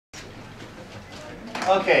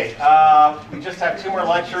Okay, we just have 2 more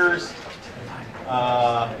lectures.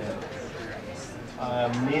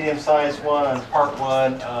 Medium-sized one on part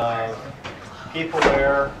 1 of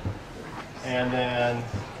Peopleware, and then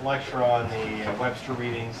a lecture on the Webster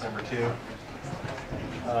readings, number 2.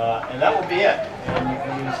 And that will be it.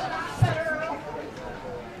 And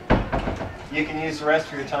you can use the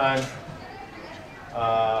rest of your time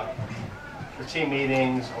for team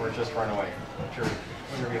meetings or just run away,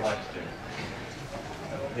 whatever you like to do.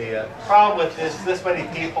 The problem with this many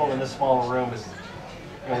people in this small room is,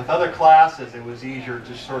 with other classes, it was easier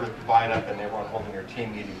to sort of divide up and everyone holding their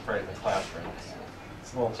team meeting right in the classroom.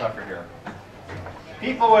 It's a little tougher here.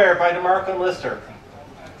 Peopleware by DeMarco and Lister.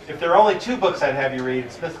 If there are only 2 books I'd have you read,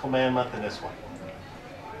 it's Mythical Man Month and this one.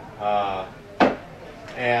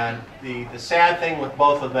 And the sad thing with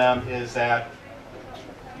both of them is that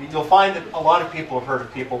you'll find that a lot of people have heard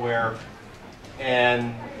of Peopleware,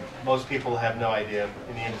 and most people have no idea,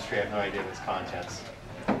 in the industry have no idea of its contents,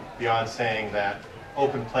 beyond saying that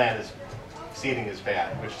open plan seating is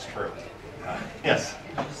bad, which is true. Yes?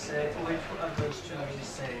 Would you say, which of those 2 would you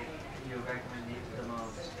say you recommend the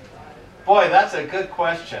most? Boy, that's a good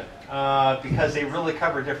question, because they really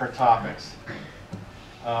cover different topics.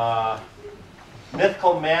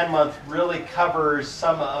 Mythical Man Month really covers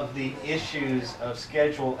some of the issues of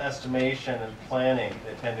schedule estimation and planning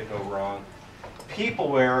that tend to go wrong.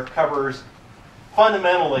 Peopleware covers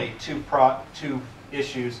fundamentally 2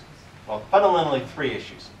 issues, well, fundamentally 3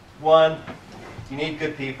 issues. 1, you need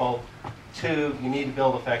good people. 2, you need to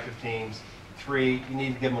build effective teams. 3, you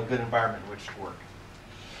need to give them a good environment in which to work.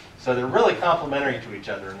 So they're really complementary to each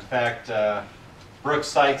other. In fact, Brooks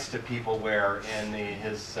cites to Peopleware in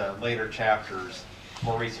his later chapters,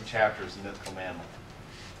 more recent chapters in Mythical Man Month.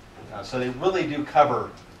 So they really do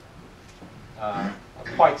cover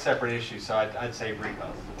quite separate issues, so I'd say read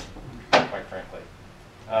both, quite frankly.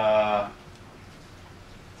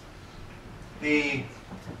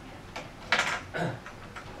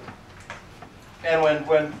 And when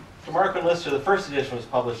DeMarco and Lister, the first edition was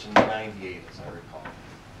published in '98, as I recall.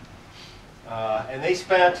 And they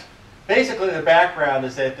spent, basically the background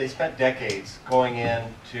is that they spent decades going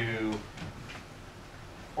into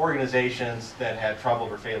organizations that had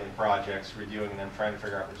troubled or failing projects, reviewing them, trying to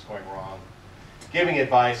figure out what was going wrong, giving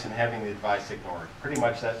advice and having the advice ignored. Pretty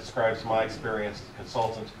much that describes my experience as a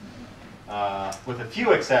consultant, with a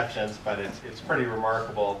few exceptions, but it's pretty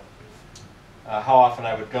remarkable how often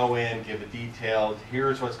I would go in, give a detailed,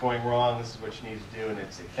 here's what's going wrong, this is what you need to do, and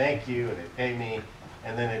they'd say thank you, and they'd pay me,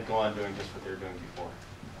 and then they'd go on doing just what they were doing before.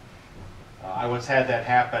 I once had that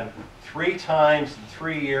happen 3 times in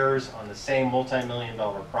 3 years on the same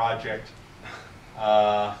multi-million-dollar project.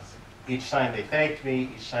 Each time they thanked me,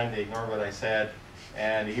 each time they ignored what I said,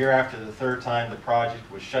 and a year after the 3rd time, the project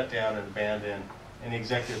was shut down and abandoned, and the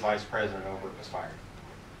executive vice president over it was fired.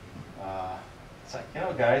 It's like,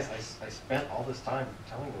 guys, I spent all this time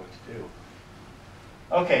telling you what to do.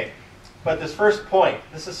 Okay, but this first point,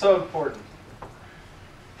 this is so important.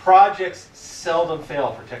 Projects seldom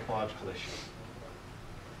fail for technological issues.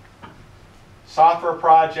 Software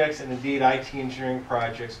projects, and indeed IT engineering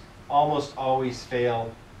projects, almost always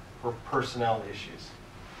fail for personnel issues,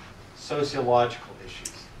 sociological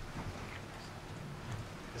issues.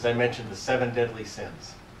 As I mentioned, the 7 deadly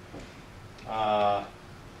sins.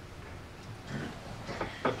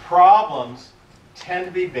 The problems tend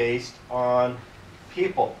to be based on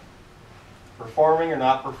people. Performing or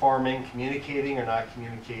not performing, communicating or not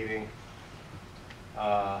communicating,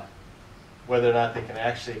 whether or not they can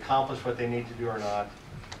actually accomplish what they need to do or not.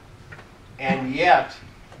 And yet,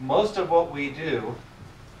 most of what we do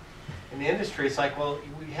in the industry, it's like, well,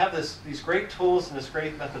 we have these great tools and this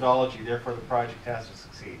great methodology, therefore the project has to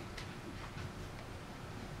succeed.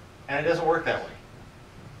 And it doesn't work that way.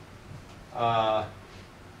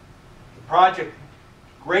 The project,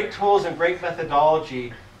 great tools and great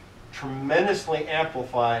methodology tremendously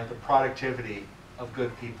amplify the productivity of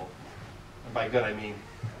good people. And by good, I mean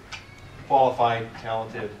qualified,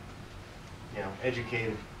 talented,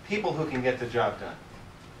 educated, people who can get the job done.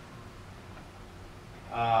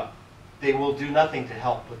 They will do nothing to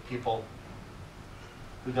help with people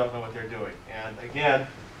who don't know what they're doing. And again,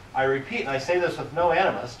 I repeat, and I say this with no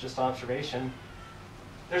animus, just observation,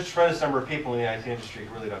 there's a tremendous number of people in the IT industry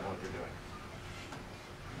who really don't know what they're doing.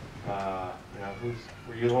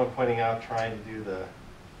 Were you the one pointing out trying to do the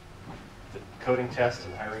coding test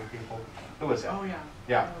and hiring people? Who was that? Oh yeah.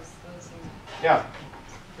 Yeah. Yeah.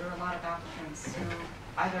 There were a lot of applicants who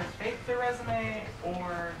either faked their resume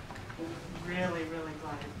or really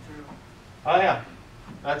glided through. Oh yeah.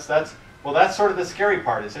 That's sort of the scary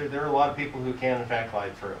part. Is there are a lot of people who can in fact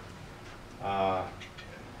glide through.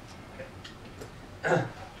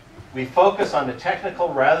 we focus on the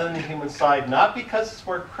technical rather than the human side, not because it's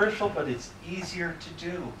more crucial, but it's easier to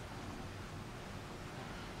do.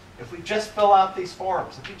 If we just fill out these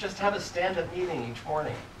forms, if we just have a stand-up meeting each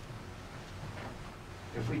morning,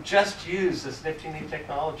 if we just use this nifty new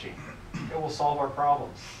technology, it will solve our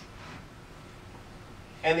problems.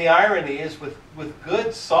 And the irony is with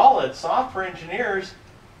good, solid software engineers,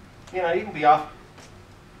 you know, you can be off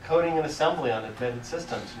coding and assembly on embedded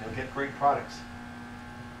systems and you'll get great products.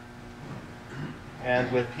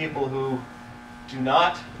 And with people who do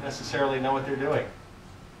not necessarily know what they're doing,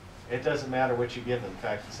 it doesn't matter what you give them. In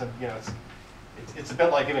fact, you know, it's a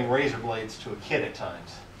bit like giving razor blades to a kid at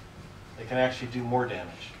times. They can actually do more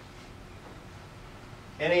damage.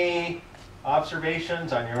 Any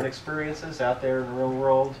observations on your own experiences out there in the real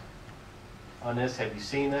world on this? Have you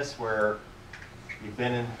seen this where you've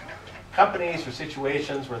been in companies or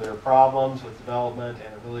situations where there are problems with development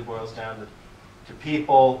and it really boils down to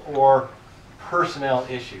people or personnel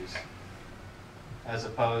issues as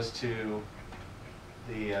opposed to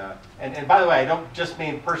the, and by the way, I don't just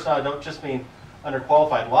mean personnel, I don't just mean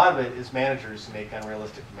underqualified. A lot of it is managers who make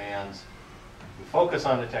unrealistic demands, who focus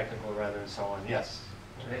on the technical rather than so on. Yes?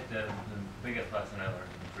 The biggest lesson I learned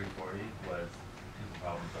in 340 was people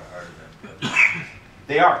problems are harder than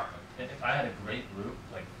They are. If I had a great group,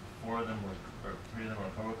 like 4 of them were, or 3 of them were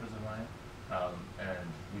coworkers of mine, and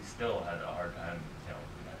we still had a hard time, you know,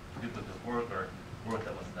 we had duplicate work or work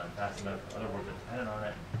that wasn't done fast enough, other work that depended on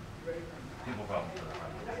it. People problems are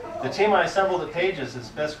hard. The team I assembled at Pages is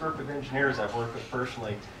the best group of engineers I've worked with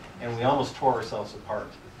personally, and we almost tore ourselves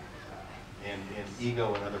apart in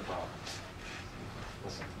ego and other problems.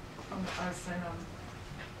 Listen. I was saying,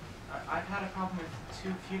 I've had a problem with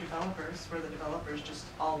too few developers, where the developers just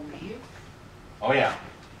all leave, Oh yeah.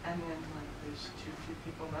 and then like there's too few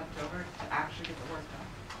people left over to actually get the work done.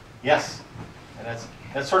 Yes. And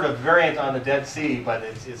that's sort of variant on the Dead Sea, but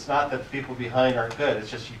it's not that the people behind aren't good. It's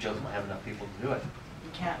just you just don't have enough people to do it.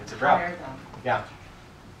 You can't It's a drought. hire them. Yeah.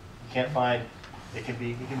 You can't find. It can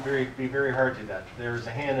be very hard to do that. There's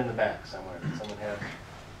a hand in the back somewhere that someone had.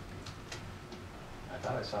 I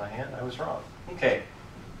thought I saw a hand. I was wrong. Okay.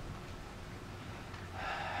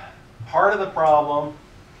 Part of the problem,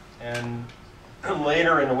 and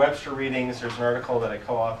later in the Webster readings, there's an article that I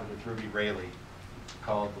co-authored with Ruby Rayleigh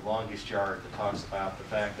called The Longest Yard that talks about the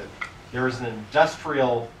fact that there is an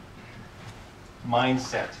industrial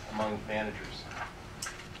mindset among managers.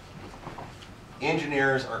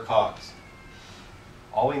 Engineers are cogs.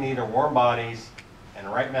 All we need are warm bodies and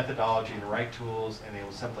the right methodology and the right tools, and they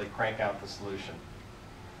will simply crank out the solution.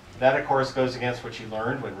 That, of course, goes against what you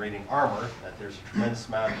learned when reading Armor, that there's a tremendous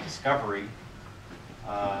amount of discovery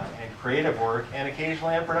and creative work, and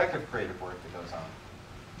occasionally unproductive creative work that goes on.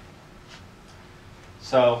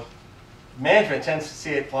 So management tends to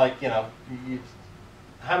see it like, you know,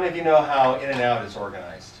 how many of you know how In-N-Out is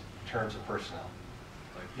organized in terms of personnel?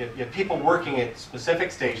 You have people working at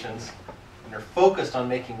specific stations, and they're focused on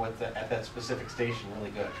making at that specific station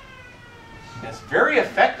really good. And it's very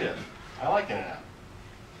effective. I like In-N-Out.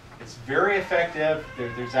 It's very effective.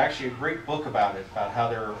 There's actually a great book about it, about how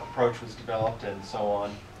their approach was developed and so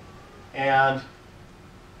on. And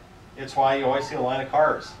it's why you always see a line of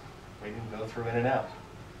cars waiting to go through In-N-Out.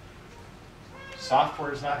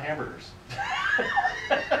 Software is not hamburgers.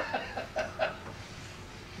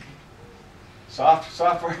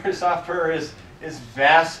 Software is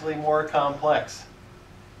vastly more complex.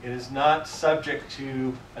 It is not subject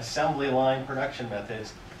to assembly line production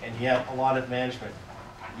methods, and yet a lot of management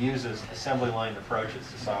uses assembly line approaches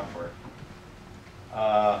to software.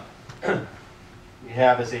 We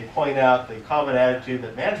have, as they point out, the common attitude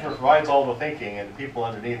that management provides all the thinking and the people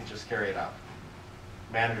underneath just carry it out.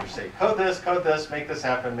 Managers say, code this, make this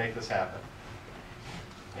happen, make this happen.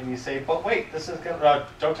 And you say, but wait, this is gonna,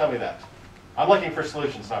 don't tell me that. I'm looking for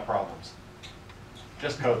solutions, not problems.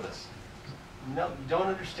 Just code this. No, you don't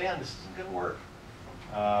understand, this isn't gonna work.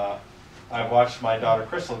 I've watched my daughter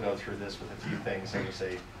Crystal go through this with a few things. There was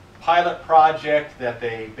a pilot project that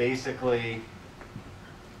they basically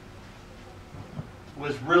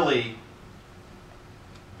was really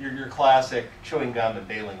your classic chewing gum and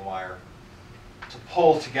baling wire to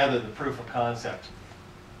pull together the proof of concept.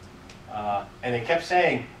 And they kept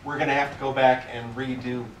saying, we're going to have to go back and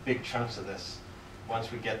redo big chunks of this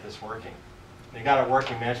once we get this working. They got it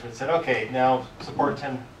working, management said, okay, now support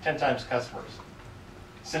 10 times customers.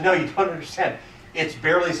 So no, you don't understand. It's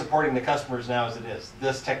barely supporting the customers now as it is.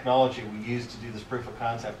 This technology we use to do this proof of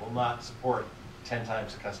concept will not support 10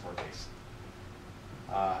 times the customer base.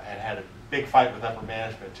 And had a big fight with upper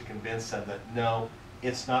management to convince them that no,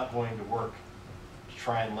 it's not going to work. to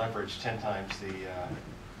try and leverage 10 times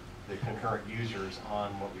the concurrent users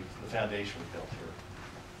on the foundation we built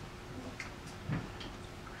here.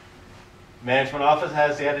 Management office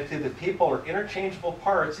has the attitude that people are interchangeable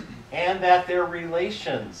parts and that their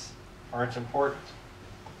relations aren't important.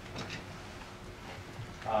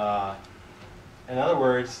 In other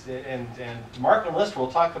words, and DeMarco and Lister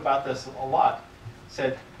will talk about this a lot,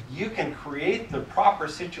 said you can create the proper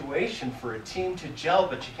situation for a team to gel,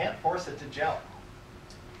 but you can't force it to gel.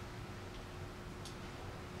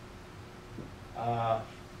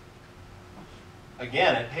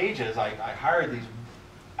 Again, at Pages, I hired these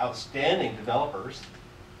outstanding developers.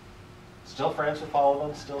 Still friends with all of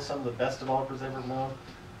them, still some of the best developers I've ever known.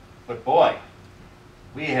 But boy,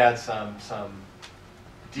 we had some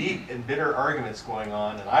deep and bitter arguments going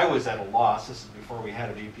on, and I was at a loss. This is before we had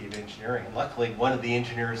a VP of engineering. And luckily, one of the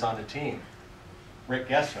engineers on the team, Rick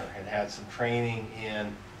Gessner, had some training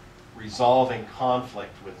in resolving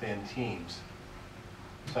conflict within teams.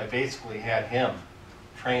 So I basically had him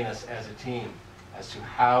train us as a team as to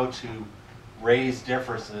how to raise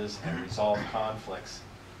differences and resolve conflicts.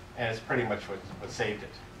 And it's pretty much what saved it.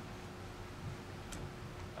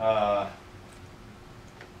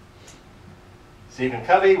 Stephen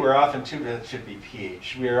Covey, it should be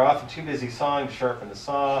PH. We are often too busy sawing to sharpen the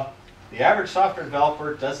saw. The average software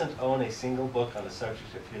developer doesn't own a single book on the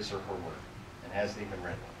subject of his or her work and hasn't even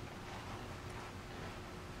read one.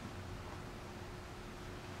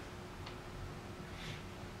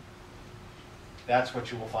 That's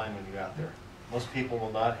what you will find when you're out there. Most people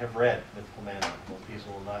will not have read Mythical Man. Most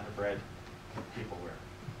people will not have read Peopleware.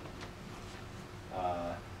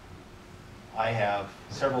 I have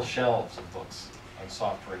several shelves of books on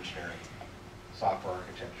software engineering, software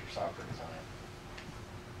architecture, software design.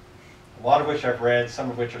 A lot of which I've read,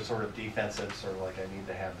 some of which are sort of defensive, sort of like I need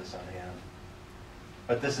to have this on hand.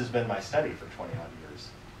 But this has been my study for 20 odd years,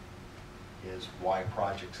 is why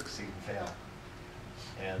projects succeed and fail.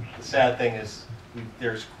 And the sad thing is,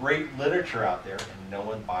 there's great literature out there and no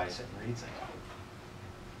one buys it and reads it.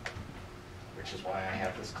 Which is why I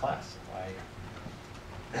have this class.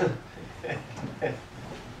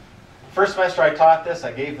 First semester I taught this,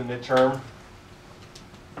 I gave the midterm,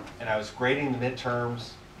 and I was grading the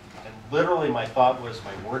midterms, and literally my thought was,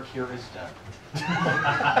 my work here is done.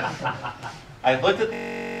 I looked at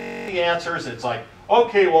the answers, it's like,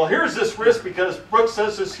 okay, well here's this risk because Brooks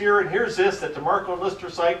says this here, and here's this that DeMarco and Lister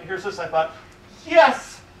cite, and here's this. I thought,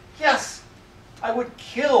 yes, yes, I would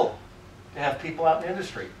kill to have people out in the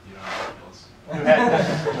industry. You don't have those.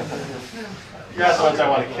 That's the ones I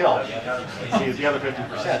want to kill. See, the other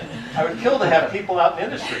 50%. I would kill to have people out in the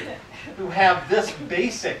industry who have this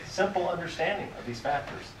basic, simple understanding of these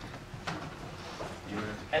factors. You don't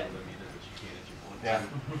have to kill them either, but you can if you want to.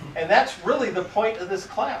 Yeah. And that's really the point of this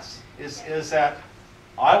class, is that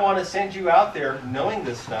I want to send you out there knowing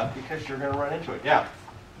this stuff because you're going to run into it. Yeah?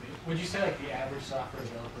 Would you say like the average software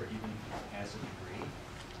developer even has a degree?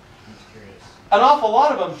 I'm just curious. An awful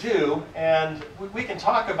lot of them do, and we can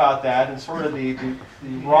talk about that and sort of the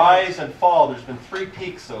rise and fall. There's been 3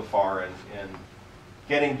 peaks so far in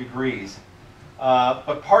getting degrees.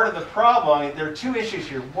 But part of the problem, there are 2 issues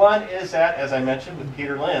here. One is that, as I mentioned with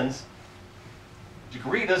Peter Linz,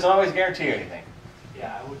 degree doesn't always guarantee you anything.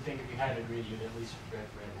 Yeah, I would think if you had a degree, you'd at least read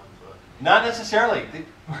one book. Not necessarily.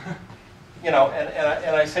 You know,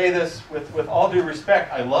 and I say this with all due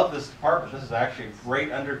respect, I love this department. This is actually a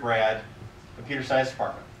great undergrad computer science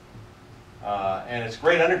department. And it's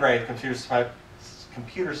great undergrad computer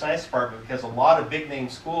science department because a lot of big name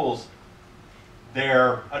schools,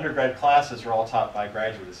 their undergrad classes are all taught by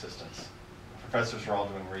graduate assistants. Professors are all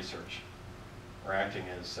doing research or acting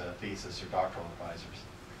as thesis or doctoral advisors.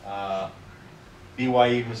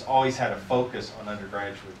 BYU has always had a focus on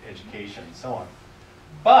undergraduate education and so on.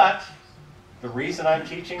 But the reason I'm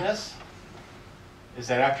teaching this is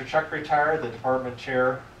that after Chuck retired, the department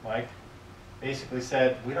chair, Mike, basically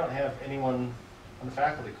said, we don't have anyone on the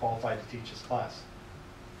faculty qualified to teach this class.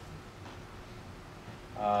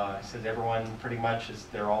 I said everyone pretty much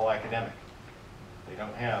they're all academic. They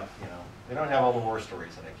don't have, they don't have all the war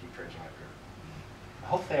stories that I keep dredging up here.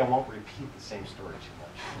 Hopefully I won't repeat the same story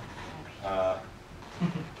too much.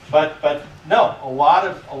 But no, a lot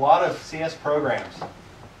of CS programs,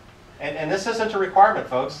 and this isn't a requirement,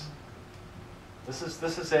 folks. This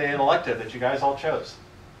is an elective that you guys all chose.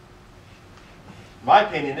 In my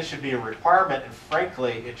opinion, this should be a requirement, and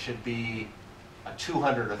frankly, it should be a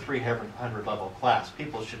 200 or 300 level class.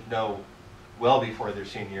 People should know well before their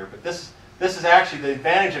senior year. But this is actually the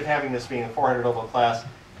advantage of having this being a 400 level class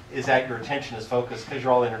is that your attention is focused because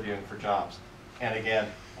you're all interviewing for jobs. And again,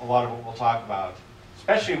 a lot of what we'll talk about,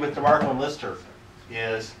 especially with DeMarco and Lister,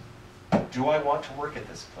 is, do I want to work at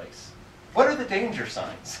this place? What are the danger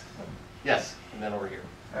signs? Yes, and then over here.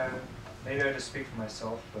 Maybe I just speak for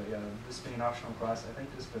myself, but yeah, this being an optional class, I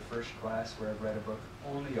think this is the first class where I've read a book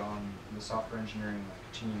only on the software engineering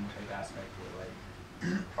like team type aspect or like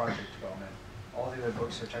project development. All the other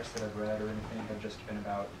books or texts that I've read or anything have just been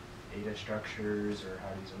about data structures or how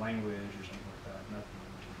to use a language or something like that. Nothing.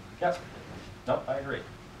 Yep. No, I agree.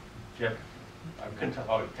 Jim, I couldn't tell.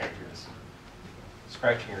 Oh, thank you.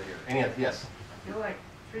 Scratching your ear. Any other? Yes. I feel like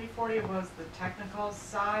 340 was the technical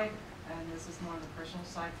side, and this is more the personal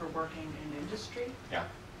side for working in industry. Yeah.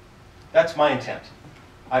 That's my intent.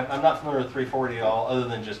 I'm not familiar with 340 at all, other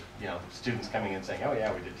than just, you know, students coming in saying, oh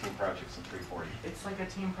yeah, we did team projects in 340. It's like a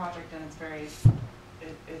team project, and it's very,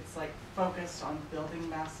 it's like focused on building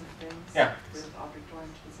massive things. Yeah. With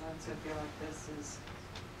object-oriented design. So I feel like this is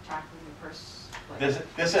tackling the like,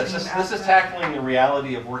 This is tackling the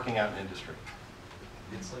reality of working out in industry.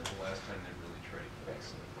 It's like the last time they really tried to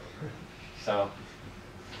fix it. So,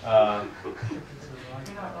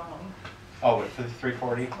 you're not wrong. oh, for the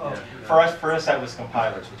 340? Oh. For us, that was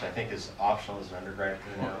compilers, which I think is optional as an undergrad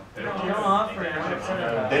now. You don't offer it.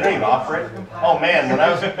 They don't even offer it. Oh man, when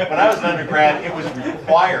I was an undergrad, it was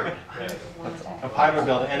required. Compiler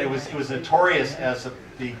building, and it was notorious as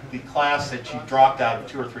the class that you dropped out of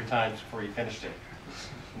 2 or 3 times before you finished it.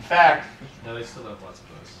 In fact, No, they still have lots of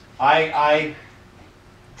those. I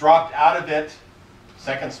dropped out of it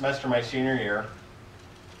second semester my senior year.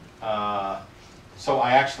 So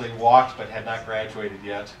I actually walked but had not graduated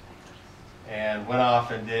yet, and went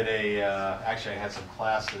off and did actually I had some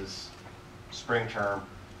classes spring term,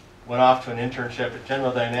 went off to an internship at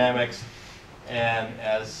General Dynamics, and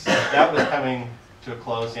as that was coming to a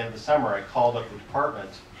close at the end of the summer, I called up the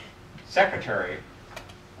department secretary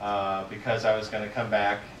because I was going to come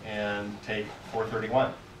back and take 431.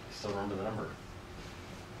 I still remember the number.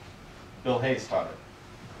 Bill Hayes taught it.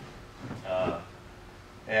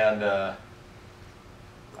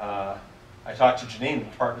 I talked to Janine, the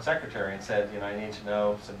department secretary, and said, you know, I need to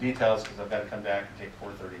know some details because I've got to come back and take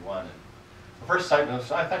 431. And the first time, I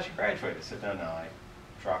thought you graduated. I said, no, I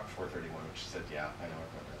dropped 431, which she said, yeah, I know what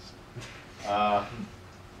that is.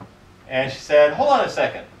 And she said, hold on a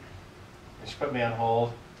second. And she put me on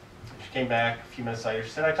hold. She came back a few minutes later. She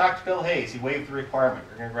said, I talked to Bill Hayes. He waived the requirement.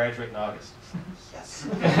 You're going to graduate in August. Yes.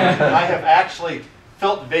 I have actually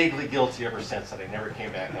felt vaguely guilty ever since that I never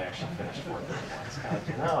came back and actually finished 431. It's kind of,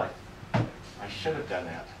 you know, I should have done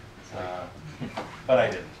that, but I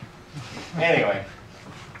didn't. Anyway,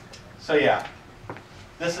 so yeah,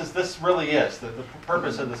 this really is the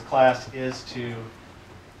purpose of this class is to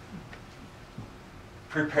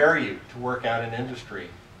prepare you to work out in industry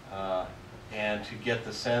and to get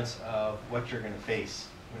the sense of what you're going to face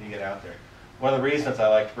when you get out there. One of the reasons I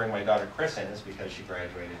like to bring my daughter Chris in is because she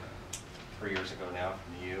graduated 3 years ago now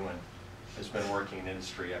from the U and has been working in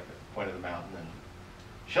industry up at Point of the Mountain, and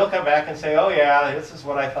she'll come back and say, oh yeah, this is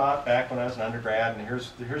what I thought back when I was an undergrad, and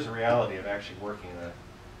here's the reality of actually working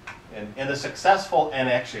in a successful and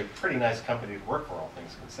actually a pretty nice company to work for, all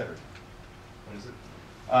things considered. What is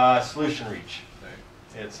it? Solution Reach.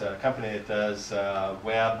 Right. It's a company that does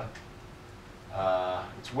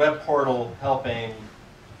it's web portal helping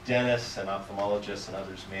dentists and ophthalmologists and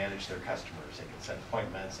others manage their customers. They can set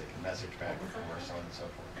appointments, they can message back and forth, so on and so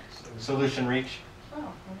forth. Solution Reach.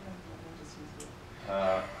 Oh,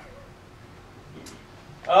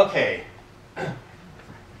 Okay.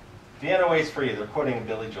 Vienna Waits for You. They're quoting a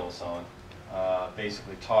Billy Joel song,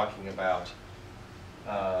 basically talking about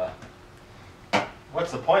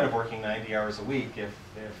what's the point of working 90 hours a week if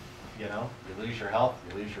you know you lose your health,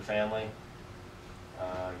 you lose your family,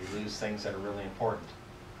 you lose things that are really important.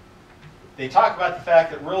 They talk about the fact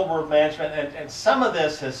that real world management, and some of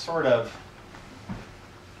this has sort of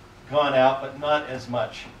gone out, but not as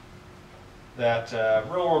much. That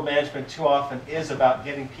real world management too often is about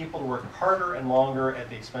getting people to work harder and longer at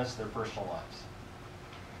the expense of their personal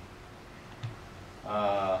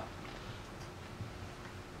lives.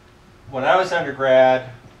 When I was undergrad,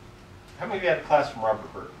 how many of you had a class from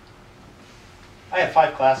Robert Burton? I had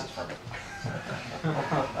 5 classes from him.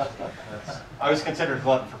 I was considered a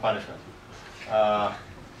glutton for punishment.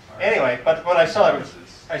 Anyway, but I still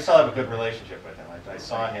have a good relationship with him. I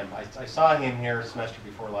saw him here semester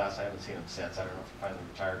before last. I haven't seen him since. I don't know if he finally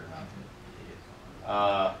retired or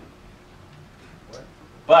not.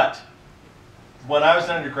 But when I was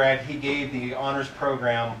an undergrad, he gave the honors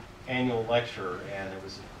program annual lecture, and there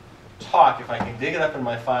was a talk, if I can dig it up in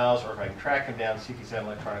my files or if I can track him down and see if he's had an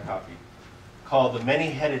electronic copy, called The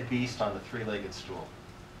Many-Headed Beast on the Three-Legged Stool.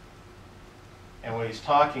 And what he's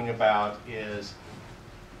talking about is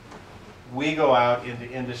we go out into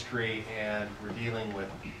industry and we're dealing with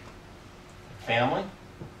family,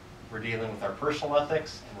 we're dealing with our personal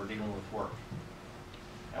ethics, and we're dealing with work.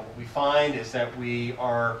 And what we find is that we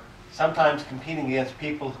are sometimes competing against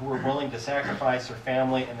people who are willing to sacrifice their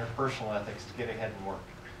family and their personal ethics to get ahead in work.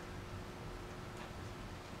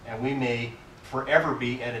 And we may forever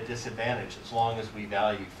be at a disadvantage as long as we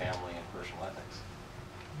value family and personal ethics.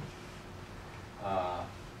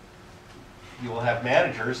 You will have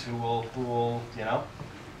managers who will, you know,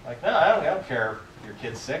 like, no, I don't care if your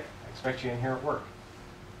kid's sick. I expect you in here at work.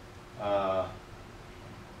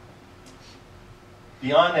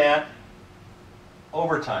 Beyond that,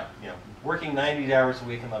 overtime, you know, working 90 hours a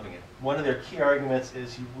week and loving it. One of their key arguments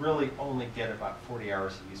is you really only get about 40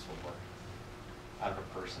 hours of useful work out of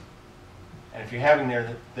a person. And if you're having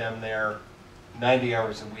them there 90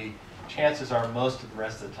 hours a week, chances are most of the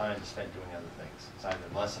rest of the time is spent doing other things. It's either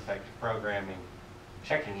less effective programming,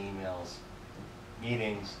 checking emails,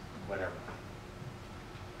 meetings, whatever.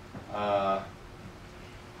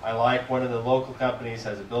 I like one of the local companies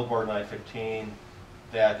has a billboard on I-15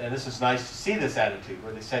 that, and this is nice to see this attitude,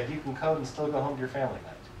 where they said you can code and still go home to your family at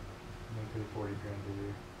night. They pay 40 grand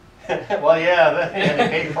a year. Well, yeah, they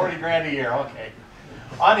pay 40 grand a year, okay.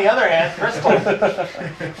 On the other hand, Crystal,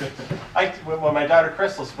 when my daughter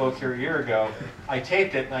Crystal spoke here a year ago, I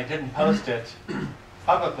taped it and I didn't post it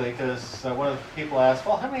publicly because one of the people asked,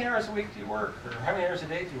 well, how many hours a week do you work? Or how many hours a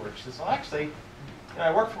day do you work? She says, well, actually, you know,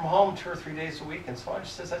 I work from home 2 or 3 days a week, and so on.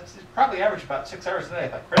 She says, that's probably average about 6 hours a day. I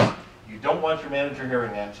thought, Chris, you don't want your manager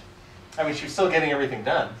hearing that. I mean, she's still getting everything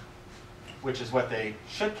done, which is what they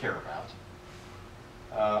should care about.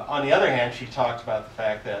 On the other hand, she talked about the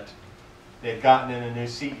fact that they'd gotten in a new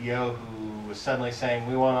CEO who was suddenly saying,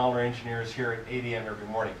 we want all our engineers here at 8 a.m. every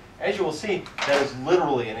morning. As you will see, that is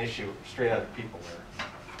literally an issue straight out of Peopleware.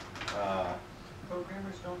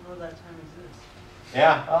 Programmers don't know that time exists.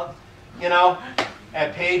 Yeah, well, you know,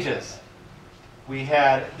 at Pages,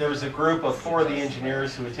 there was a group of 4 of the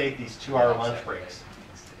engineers who would take these 2-hour lunch breaks.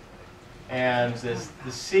 And the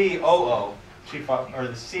COO, or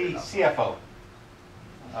the CFO,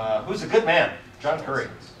 who's a good man, John Curry.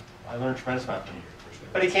 I learned a tremendous amount from him.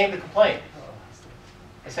 But he came to complain.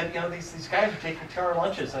 I said, you know, these guys are taking 2-hour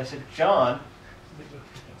lunches. And I said, John,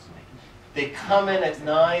 they come in at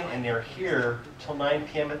 9 and they're here till 9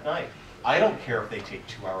 p.m. at night. I don't care if they take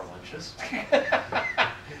 2-hour lunches.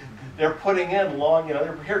 They're putting in long, you know,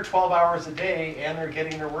 they're here 12 hours a day and they're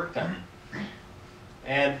getting their work done.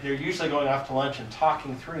 And they're usually going off to lunch and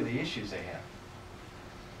talking through the issues they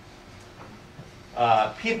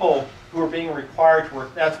have. People who are being required to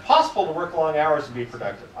work, now it's possible to work long hours and be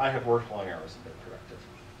productive. I have worked long hours and been productive.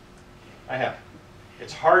 I have.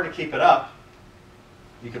 It's hard to keep it up.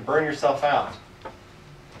 You can burn yourself out.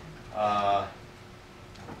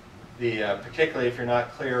 Particularly if you're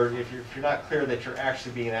not clear, that you're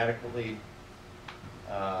actually being adequately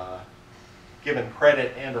given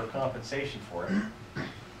credit and or compensation for it.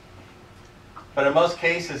 But in most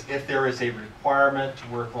cases, if there is a requirement to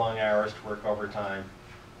work long hours, to work overtime,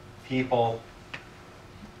 you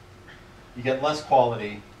get less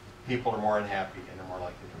quality, people are more unhappy, and they're more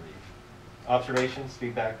likely to leave. Observations,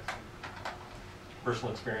 feedback,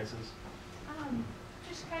 personal experiences?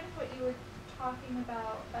 Just kind of what you were talking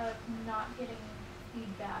about of not getting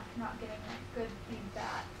feedback, not getting good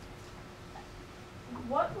feedback.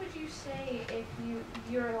 What would you say if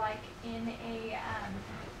you're like in a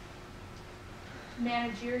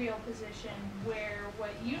managerial position where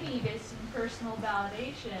what you need is some personal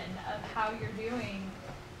validation of how you're doing,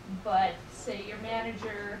 but say your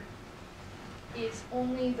manager is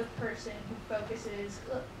only the person who focuses,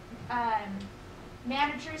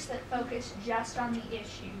 managers that focus just on the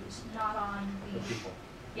issues, not on the people.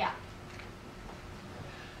 Yeah.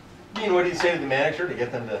 I mean, what do you say to the manager to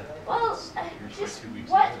get them to? Well, just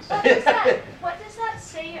what does that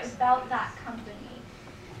say about that company,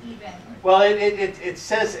 even? Well, it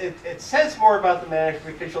says more about the manager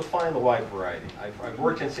because you'll find the wide variety. I've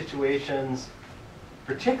worked in situations,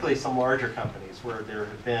 particularly some larger companies, where there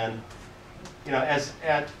have been, you know,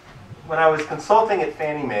 when I was consulting at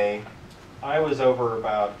Fannie Mae, I was over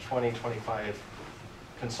about 20, 25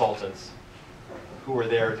 consultants who were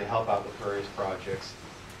there to help out with various projects.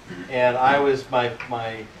 And I was, my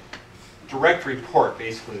direct report,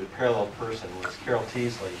 basically the parallel person, was Carol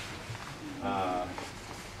Teasley,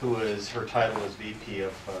 who was, her title was VP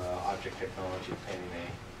of Object Technology at Fannie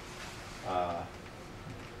Mae.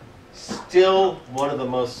 Still one of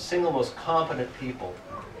the single most competent people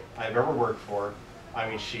I've ever worked for. I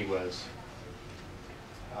mean, she was,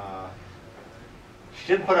 she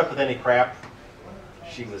didn't put up with any crap.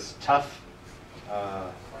 She was tough.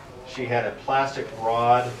 She had a plastic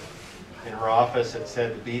rod in her office that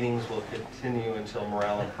said the beatings will continue until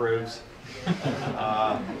morale improves.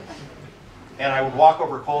 And I would walk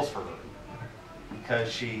over coals for her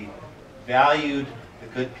because she valued the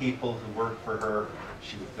good people who worked for her.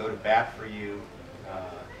 She would go to bat for you.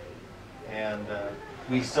 And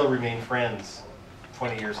we still remain friends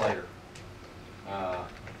 20 years later.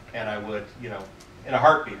 And I would, you know, in a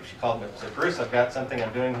heartbeat, if she called me and said, Bruce, I've got something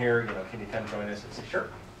I'm doing here, you know, can you come join us? I'd say, sure.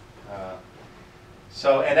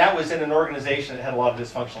 So, and that was in an organization that had a lot of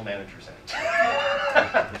dysfunctional managers in it.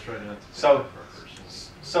 That's right, that's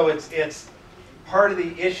So it's part of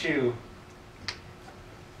the issue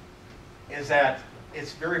is that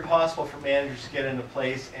it's very possible for managers to get into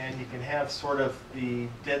place, and you can have sort of the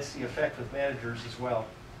density effect with managers as well.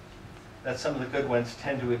 That some of the good ones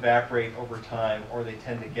tend to evaporate over time, or they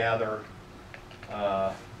tend to gather.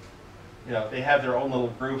 You know, they have their own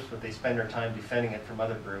little groups, but they spend their time defending it from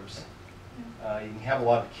other groups. You can have a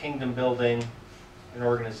lot of kingdom building in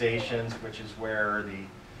organizations, which is where the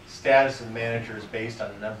status of the manager is based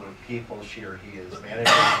on the number of people she or he is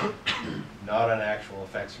managing, not on actual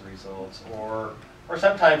effects and results, or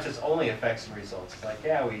sometimes it's only effects and results. It's like,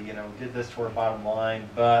 yeah, we, you know, did this to our bottom line,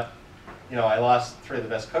 but, you know, I lost 3 of the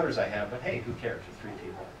best coders I have, but hey, who cares with 3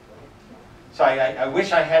 people? So I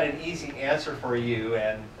wish I had an easy answer for you,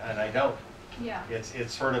 and I don't. Yeah.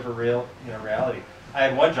 It's sort of a real, you know, reality. I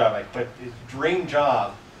had one job I quit, dream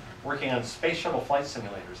job, working on space shuttle flight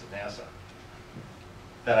simulators at NASA,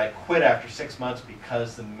 that I quit after 6 months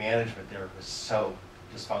because the management there was so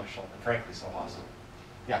dysfunctional and frankly so hostile.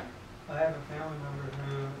 Yeah. I have a family member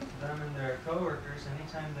who, them and their coworkers,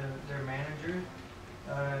 anytime their manager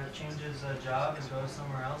changes a job and goes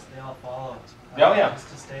somewhere else, they all follow. Oh, yeah. Just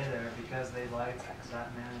to stay there because they like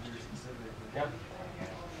that manager specifically. Yeah.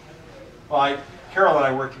 Well, Carol and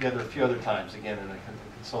I worked together a few other times, again, in a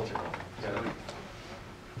consulting role. So,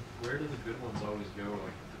 where do the good ones always go, like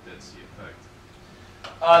with the density effect?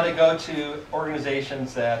 They go to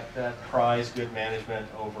organizations that prize good management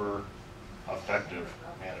over effective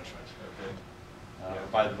management. Okay.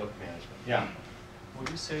 By the book management. Yeah. Would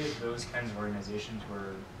you say those kinds of organizations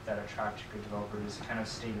that attract good developers kind of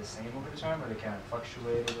stay the same over the time, or they kind of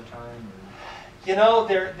fluctuate over time? Or? You know,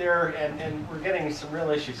 and we're getting some real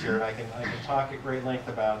issues here, and I can talk at great length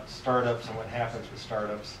about startups and what happens with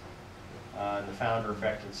startups, and the founder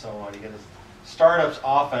effect and so on. Startups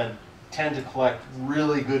often tend to collect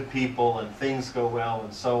really good people, and things go well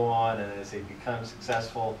and so on, and as they become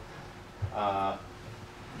successful,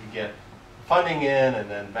 you get funding in, and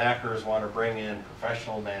then backers want to bring in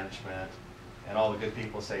professional management, and all the good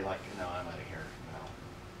people say, like, no, I'm out of here.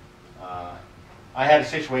 No. I had a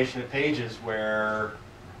situation at Pages where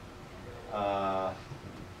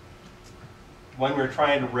when we were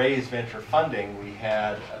trying to raise venture funding, we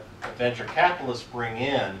had a venture capitalist bring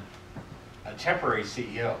in a temporary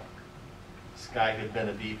CEO. This guy who had been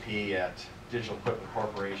a VP at Digital Equipment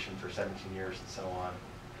Corporation for 17 years and so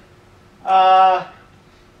on.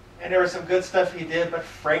 And there was some good stuff he did, but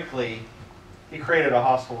frankly, he created a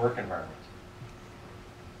hostile work environment.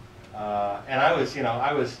 And I was, you know,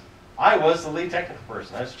 I was the lead technical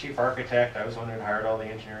person. I was the chief architect. I was the one who hired all the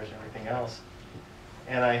engineers and everything else.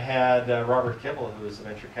 And I had Robert Kibble, who was a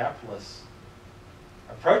venture capitalist,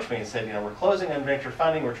 approach me and said, you know, we're closing on venture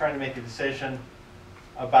funding. We're trying to make a decision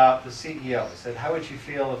about the CEO. I said, how would you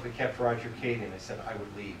feel if we kept Roger Cady? And I said, I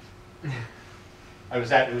would leave. It was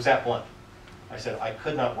that blunt. I said, I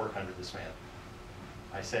could not work under this man.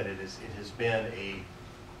 I said, it has been a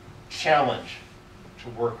challenge to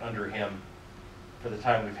work under him for the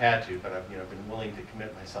time we've had to, but I've been willing to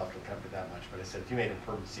commit myself to the company that much. But I said, if you made him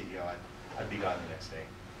permanent CEO, I'd be gone the next day.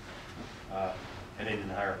 And they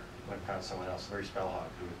didn't hire, went and found someone else, Larry Spellhog,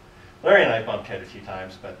 who Larry and I bumped head a few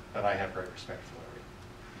times, but I have great respect for Larry.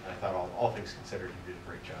 And I thought all things considered, he did a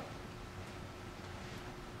great job.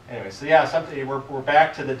 Anyway, so yeah, we're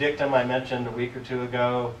back to the dictum I mentioned a week or two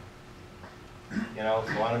ago. You know,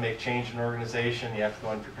 if you want to make change in an organization, you have to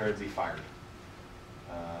go in prepared to be fired.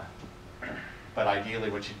 But ideally,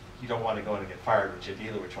 you don't want to go in and get fired. What you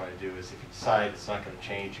want to do is, if you decide it's not going to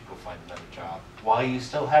change, you go find another job while you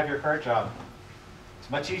still have your current job. It's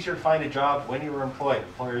much easier to find a job when you were employed.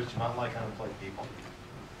 Employers do not like unemployed people.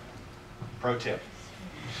 Pro tip.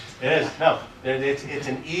 It is. No, it's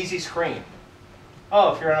an easy screen.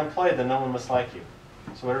 Oh, if you're unemployed, then no one must like you.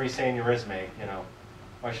 So whatever you say in your resume, you know,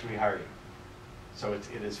 why should we hire you? So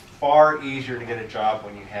it is far easier to get a job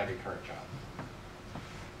when you have a current job.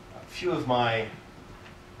 A few of my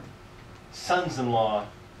sons-in-law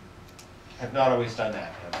have not always done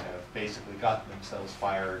that, have basically gotten themselves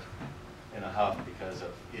fired in a huff because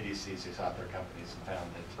of idiocies they saw at their companies and found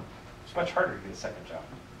that It's much harder to get a second job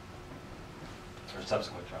or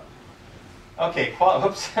subsequent job. Okay,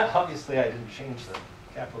 oops, obviously I didn't change the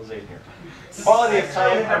capitalization here. Quality of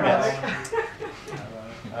time permits.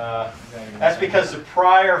 That's because the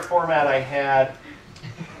prior format I had,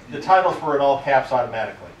 the titles were in all caps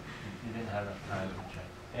automatically. You didn't have enough time to check.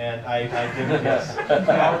 And I didn't, yes.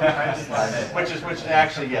 Which is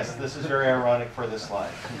actually, yes, this is very ironic for this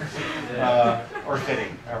slide. Or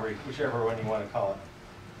fitting, whichever one you want to call it.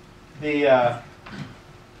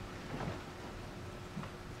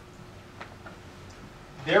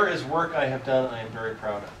 There is work I have done I am very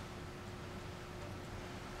proud of.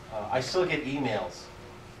 I still get emails,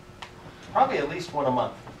 probably at least one a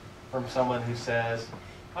month, from someone who says,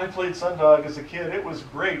 I played Sundog as a kid, it was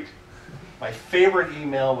great. My favorite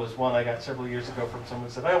email was one I got several years ago from someone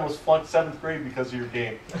who said, I almost flunked 7th grade because of your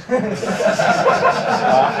game.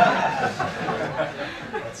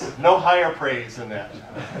 No higher praise than that.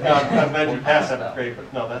 No, I'm glad you passed 7th grade,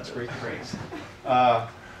 but no, that's great praise.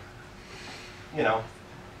 You know,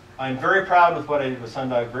 I'm very proud with what I did with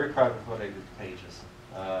Sundog, very proud with what I did with Pages.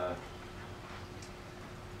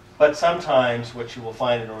 But sometimes what you will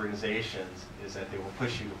find in organizations is that they will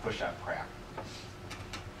push you to push out crap.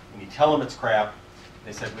 When you tell them it's crap,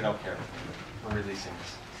 they said, we don't care. We're releasing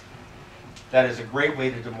this. That is a great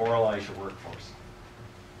way to demoralize your workforce.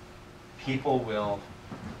 People will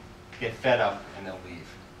get fed up and they'll leave.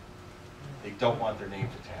 They don't want their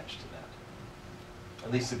names attached to that.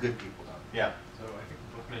 At least the good people don't. Yeah? So I think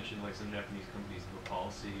the book mentioned like some Japanese companies have a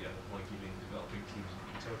policy of like giving developing teams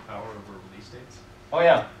veto power over release dates. Oh,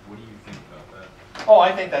 yeah. What do you think about that? Oh,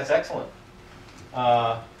 I think that's excellent.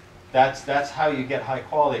 That's how you get high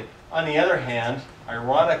quality. On the other hand,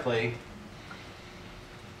 ironically,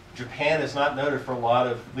 Japan is not noted for a lot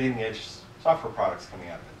of leading edge software products coming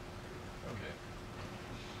out of it. Okay.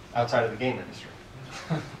 Outside of the game industry.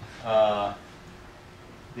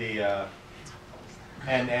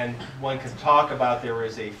 And one can talk about there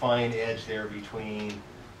is a fine edge there between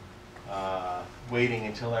waiting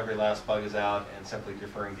until every last bug is out and simply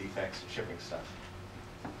deferring defects and shipping stuff.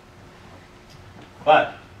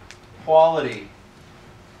 But quality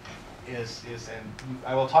is, and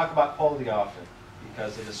I will talk about quality often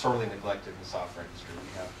because it is sorely neglected in the software industry.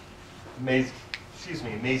 We have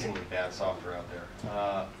amazingly bad software out there.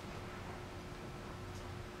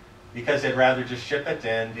 Because they'd rather just ship it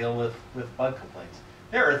than deal with bug complaints.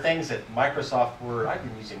 There are things that Microsoft Word, I've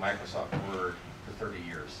been using Microsoft Word for 30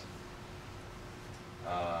 years.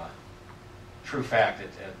 True fact,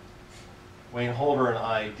 Wayne Holder and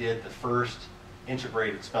I did the first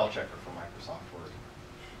integrated spell checker for Microsoft Word.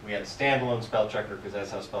 We had a standalone spell checker because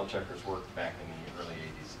that's how spell checkers worked back in the early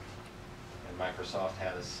 80s. And Microsoft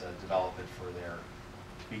had us develop it to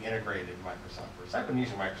be integrated in Microsoft Word. So I've been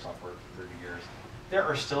using Microsoft Word for 30 years. There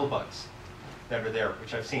are still bugs that are there,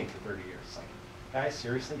 which I've seen for 30 years. It's like, guys,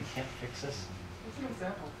 seriously, you can't fix this? What's an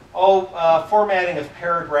example? Oh, formatting of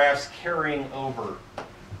paragraphs carrying over.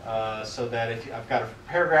 So that if I've got a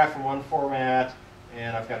paragraph in one format,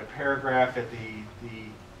 and I've got a paragraph at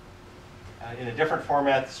in a different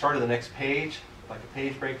format at the start of the next page, like a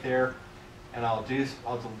page break there, and I'll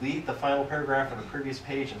delete the final paragraph on the previous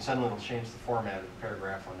page, and suddenly it'll change the format of the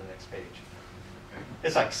paragraph on the next page.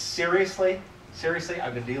 It's like, seriously? Seriously?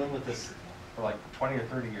 I've been dealing with this for like 20 or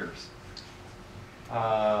 30 years.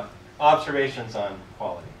 Observations on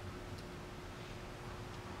quality.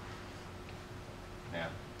 Yeah.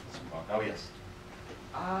 Oh, yes.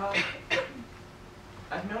 I've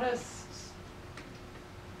noticed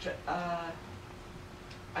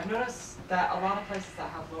that a lot of places that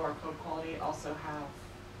have lower code quality also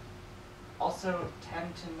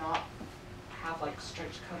tend to not have like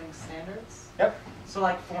strict coding standards. Yep. So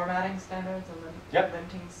like formatting standards and Yep.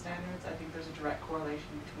 linting standards, I think there's a direct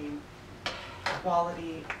correlation between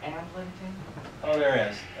quality and linting. Oh, there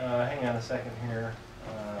is. Hang on a second here.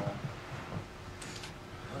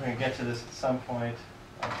 We're going to get to this at some point.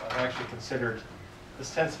 I've actually considered,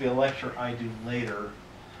 this tends to be a lecture I do later.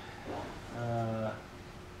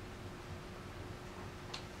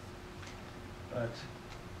 But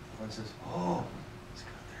what's this? Oh, it's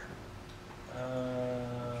got there.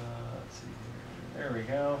 Let's see here. There we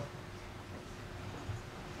go.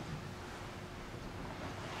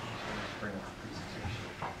 Let's bring up the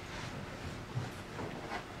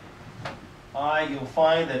presentation. You'll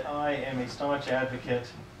find that I am a staunch advocate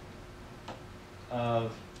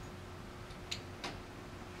of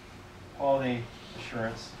quality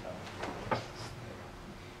assurance.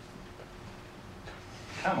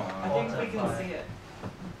 Come on. I think we can see it.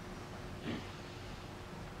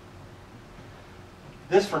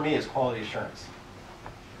 This for me is quality assurance.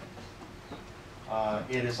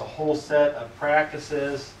 It is a whole set of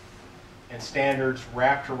practices and standards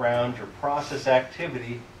wrapped around your process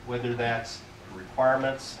activity, whether that's your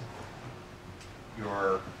requirements,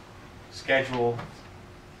 your schedule,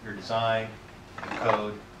 your design, your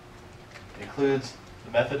code. It includes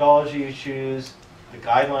the methodology you choose, the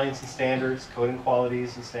guidelines and standards, coding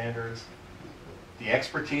qualities and standards, the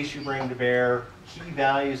expertise you bring to bear, key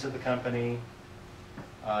values of the company.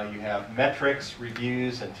 You have metrics,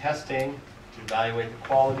 reviews, and testing to evaluate the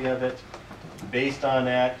quality of it. Based on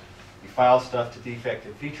that, you file stuff to defect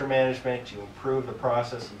and feature management, you improve the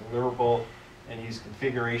process and deliverable, and use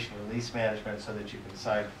configuration release management so that you can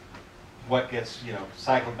decide what gets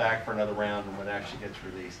cycled back for another round and what actually gets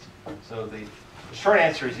released. So the short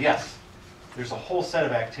answer is yes. There's a whole set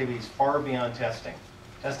of activities far beyond testing.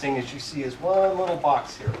 Testing, as you see, is one little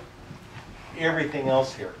box here. Everything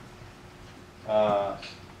else here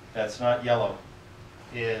that's not yellow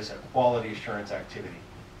is a quality assurance activity.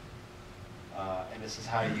 And this is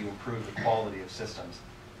how you improve the quality of systems.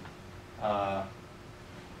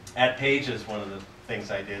 At Pages, one of the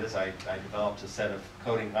things I did is I developed a set of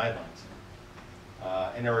coding guidelines.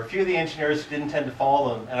 And there were a few of the engineers who didn't tend to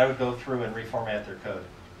follow them, and I would go through and reformat their code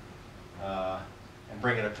and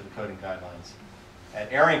bring it up to the coding guidelines.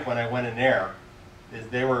 At ARINC, when I went in there,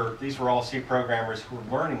 these were all C programmers who were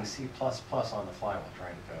learning C++ on the fly while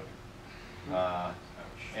trying to code.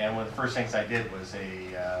 And one of the first things I did was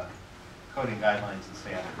a coding guidelines and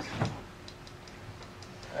standards.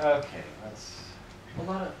 Okay, let's... A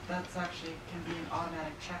lot of that's actually can be an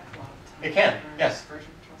automatic check a lot of times. It can, for yes. Version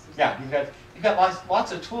control systems. Yeah, you've got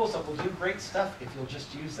lots of tools that will do great stuff if you'll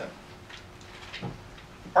just use them.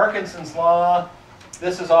 Parkinson's law.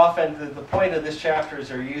 This is often the point of this chapter is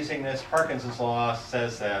they're using this. Parkinson's law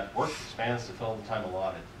says that work expands to fill the time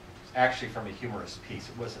allotted. It's actually from a humorous piece.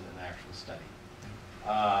 It wasn't an actual study.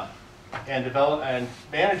 And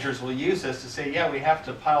managers will use this to say, yeah, we have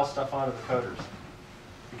to pile stuff onto the coders,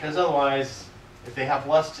 because otherwise, if they have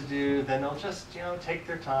less to do, then they'll just take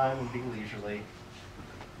their time and be leisurely.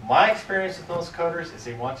 My experience with those coders is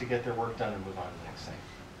they want to get their work done and move on to the next thing.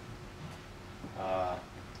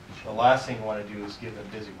 The last thing you want to do is give them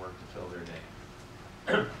busy work to fill their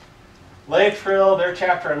day. Layatrill, their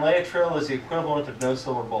chapter on Layatrill is the equivalent of no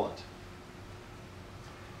silver bullet.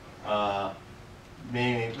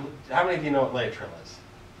 Meaning, how many of you know what Layatrill is?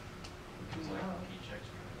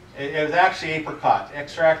 It was actually apricot,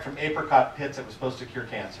 extract from apricot pits that was supposed to cure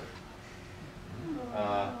cancer.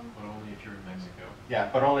 But only if you're in Mexico. Yeah,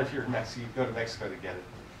 but only if you're in Mexico. You go to Mexico to get it.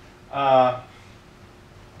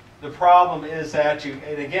 The problem is that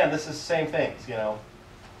and again, this is the same things, You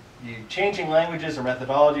changing languages or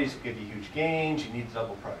methodologies will give you huge gains. You need to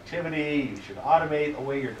double productivity. You should automate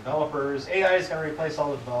away your developers. AI is going to replace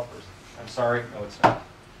all the developers. I'm sorry, no, it's not.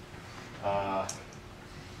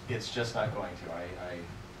 It's just not going to.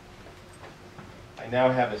 I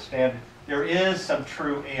now have a standard. There is some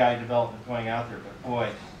true AI development going out there, but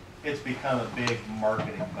boy, it's become a big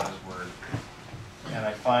marketing buzzword. And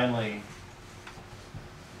I finally,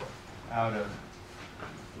 out of,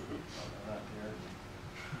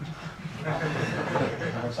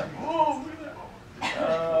 I was like, whoa, look at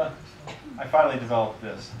that. I finally developed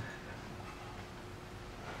this.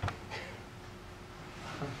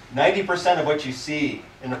 90% of what you see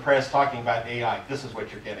in the press talking about AI, this is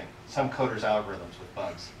what you're getting. Some coders' algorithms with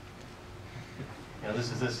bugs.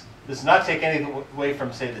 This is not take anything away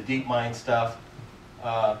from, say, the DeepMind stuff,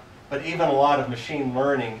 but even a lot of machine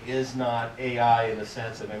learning is not AI in the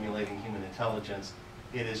sense of emulating human intelligence.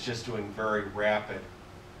 It is just doing very rapid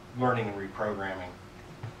learning and reprogramming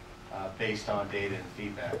based on data and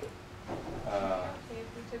feedback. Would you be okay if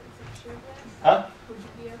we took a picture of this? Huh? Would you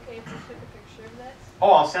be okay if we took a picture of this?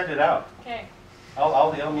 Oh, I'll send it out. Okay.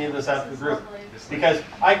 I'll mail this out to the This is group. lovely. Because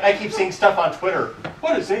I keep seeing stuff on Twitter.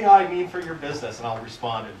 What does AI mean for your business? And I'll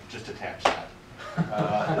respond and just attach that.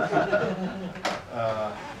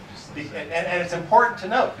 And it's important to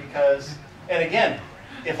note because, and again,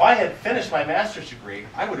 if I had finished my master's degree,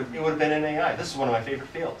 it would have been in AI. This is one of my favorite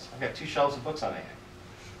fields. I've got 2 shelves of books on AI.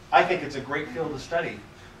 I think it's a great field to study.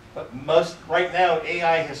 But right now,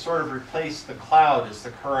 AI has sort of replaced the cloud as the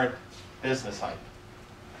current business hype.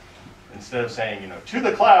 Instead of saying, to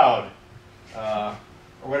the cloud, or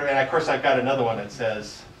whatever. And of course, I've got another one that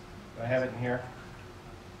says, do I have it in here?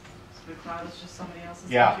 So the cloud is just somebody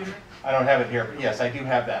else's Yeah, computer? I don't have it here, but yes, I do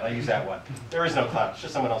have that. I use that one. There is no cloud. It's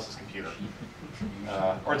just someone else's computer.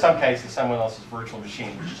 Or in some cases, someone else's virtual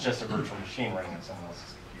machine, which is just a virtual machine running on someone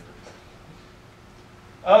else's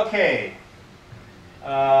computer. Okay.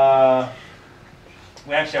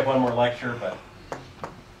 We actually have one more lecture, but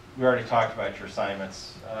we already talked about your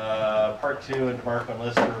assignments. Part 2 in DeMarco and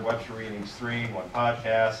Lister, Webster Readings 3, 1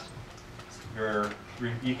 podcast.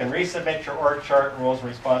 You can resubmit your org chart and roles and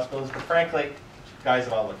responsibilities, but frankly, guys,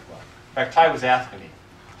 it all looked fine. In fact, Ty was asking me,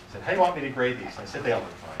 he said, how do you want me to grade these? And I said, they all look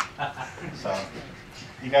fine. So,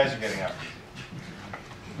 you guys are getting up.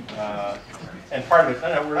 And part of it,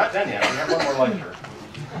 no, we're not done yet. We have one more lecture.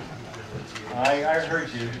 I heard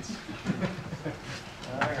you.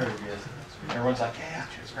 I heard you. Everyone's like, yeah,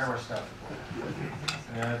 just grab our stuff.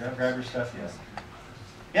 Yeah, grab your stuff, yes.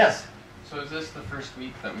 Yes? So is this the first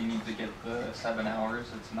week that we need to get the 7 hours?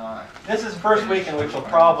 It's not... This is the first week in which we'll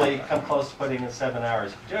probably come close to putting in 7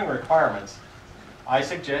 hours. If you're doing requirements, I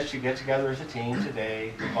suggest you get together as a team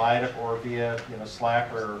today, divide up, or via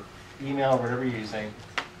Slack or email or whatever you're using,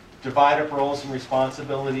 divide up roles and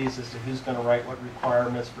responsibilities as to who's going to write what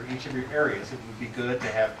requirements for each of your areas. It would be good to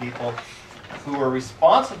have people who are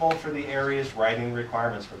responsible for the areas writing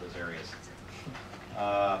requirements for those areas.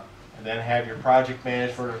 And then have your project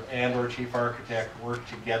manager and or chief architect work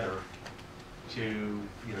together to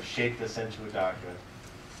shape this into a document.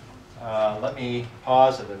 Let me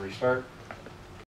pause and then restart.